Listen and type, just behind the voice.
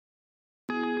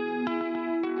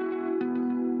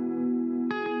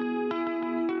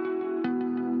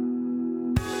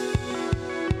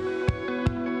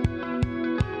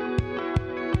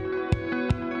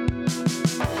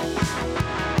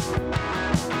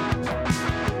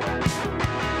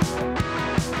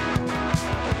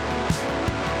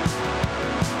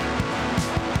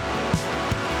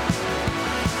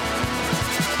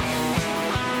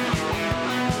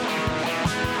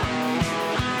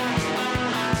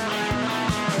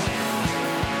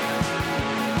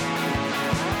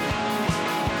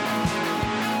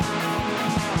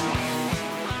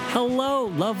Hello,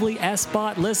 lovely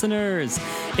S-Bot listeners.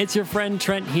 It's your friend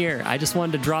Trent here. I just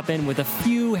wanted to drop in with a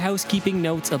few housekeeping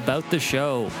notes about the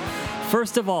show.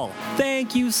 First of all,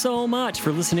 thank you so much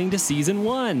for listening to Season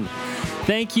 1.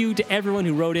 Thank you to everyone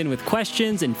who wrote in with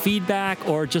questions and feedback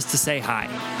or just to say hi.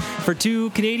 For two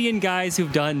Canadian guys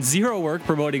who've done zero work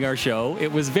promoting our show,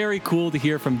 it was very cool to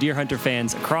hear from Deer Hunter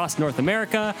fans across North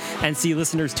America and see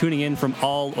listeners tuning in from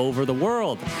all over the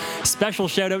world. Special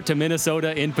shout out to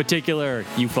Minnesota in particular.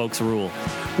 You folks rule.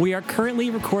 We are currently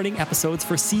recording episodes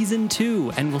for Season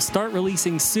 2 and we'll start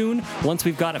releasing soon once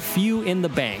we've got a few in the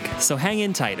bank. So hang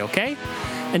in tight, okay?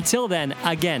 Until then,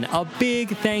 again, a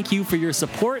big thank you for your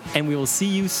support, and we will see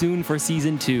you soon for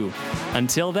Season 2.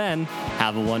 Until then,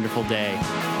 have a wonderful day.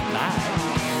 Bye.